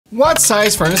What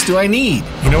size furnace do I need?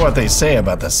 You know what they say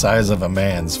about the size of a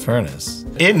man's furnace.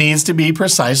 It needs to be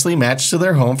precisely matched to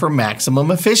their home for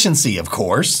maximum efficiency, of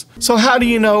course. So how do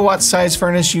you know what size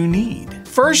furnace you need?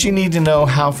 First, you need to know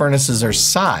how furnaces are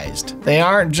sized. They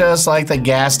aren't just like the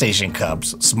gas station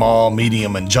cups, small,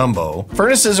 medium, and jumbo.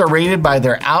 Furnaces are rated by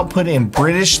their output in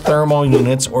British thermal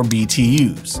units or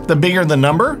BTUs. The bigger the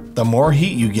number, the more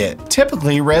heat you get.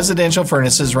 Typically, residential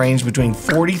furnaces range between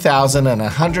 40,000 and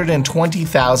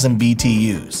 120,000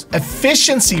 BTUs.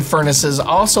 Efficiency furnaces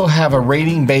also have a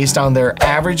rating based on their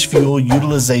Average Fuel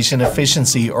Utilization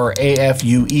Efficiency or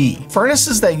AFUE.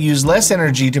 Furnaces that use less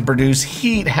energy to produce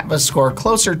heat have a score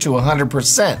closer to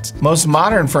 100%. Most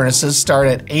modern furnaces start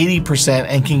at 80%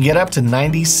 and can get up to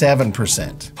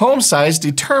 97%. Home size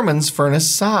determines furnace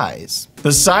size.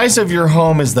 The size of your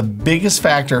home is the biggest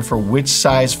factor for which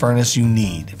size furnace you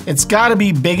need. It's got to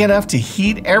be big enough to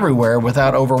heat everywhere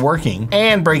without overworking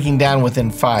and breaking down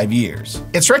within 5 years.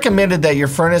 It's recommended that your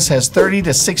furnace has 30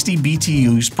 to 60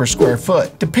 BTUs per square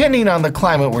foot, depending on the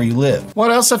climate where you live. What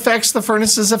else affects the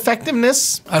furnace's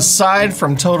effectiveness? Aside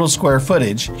from total square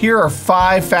footage, here are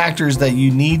 5 factors that you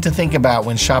need to think about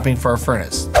when shopping for a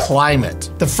furnace.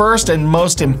 Climate. The first and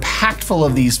most impactful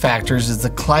of these factors is the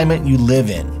climate you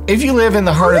live in. If you live in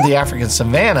the heart of the African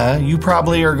savanna, you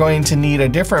probably are going to need a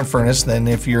different furnace than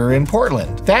if you're in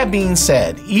Portland. That being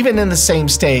said, even in the same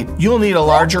state, you'll need a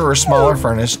larger or smaller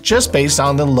furnace just based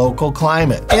on the local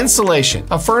climate. Insulation.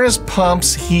 A furnace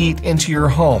pumps heat into your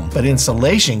home, but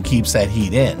insulation keeps that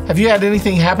heat in. Have you had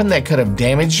anything happen that could have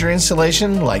damaged your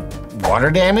insulation, like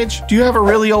water damage? Do you have a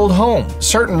really old home?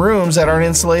 Certain rooms that aren't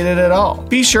insulated at all?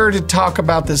 Be sure to talk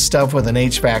about this stuff with an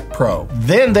HVAC pro.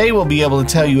 Then they will be able to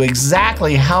tell you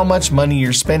exactly how much money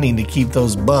you're spending to keep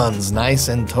those buns nice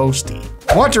and toasty.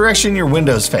 What direction your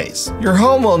windows face. Your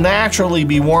home will naturally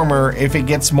be warmer if it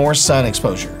gets more sun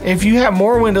exposure. If you have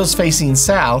more windows facing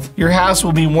south, your house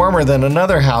will be warmer than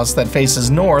another house that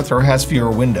faces north or has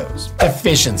fewer windows.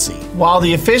 Efficiency. While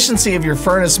the efficiency of your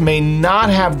furnace may not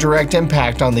have direct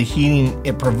impact on the heating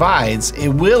it provides, it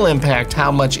will impact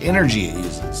how much energy it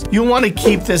uses. You'll want to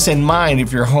keep this in mind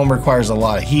if your home requires a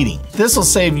lot of heating. This will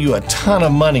save you a ton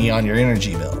of money on your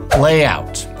energy bill.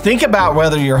 Layout. Think about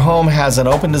whether your home has an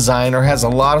open design or has a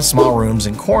lot of small rooms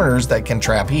and corners that can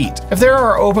trap heat. If there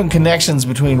are open connections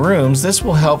between rooms, this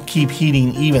will help keep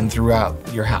heating even throughout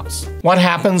your house. What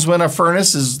happens when a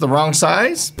furnace is the wrong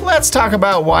size? Let's talk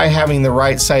about why having the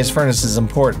right size furnace is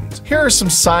important. Here are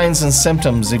some signs and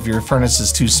symptoms if your furnace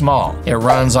is too small. It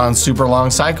runs on super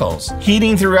long cycles.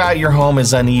 Heating throughout your home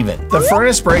is uneven. The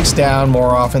furnace breaks down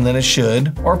more often than it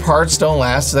should, or parts don't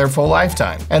last their full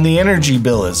lifetime. And the energy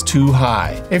bill is too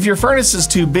high. If your furnace is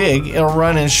too big, it'll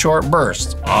run in short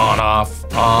bursts. On, off,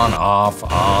 on, off,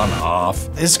 on, off.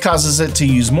 This causes it to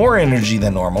use more energy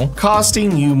than normal,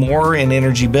 costing you more in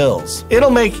energy bills.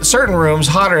 It'll make certain rooms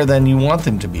hotter than you want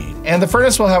them to be, and the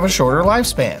furnace will have a shorter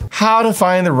lifespan. How to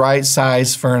find the right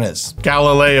size furnace.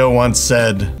 Galileo once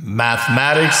said,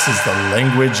 "Mathematics is the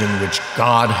language in which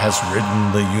God has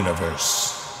written the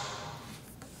universe."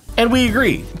 And we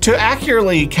agree. To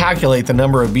accurately calculate the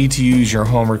number of BTUs your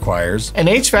home requires, an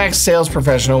HVAC sales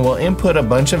professional will input a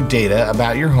bunch of data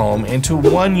about your home into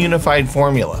one unified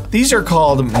formula. These are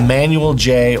called manual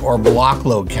J or block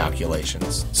load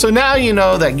calculations. So now you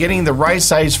know that getting the right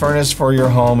size furnace for your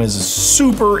home is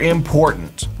super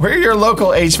important. We're your local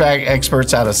HVAC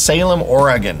experts out of Salem,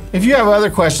 Oregon. If you have other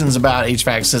questions about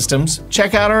HVAC systems,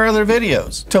 check out our other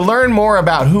videos. To learn more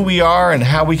about who we are and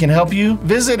how we can help you,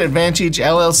 visit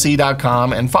AdvantageLLC.com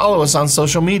and follow us on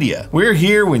social media. We're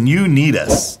here when you need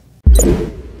us.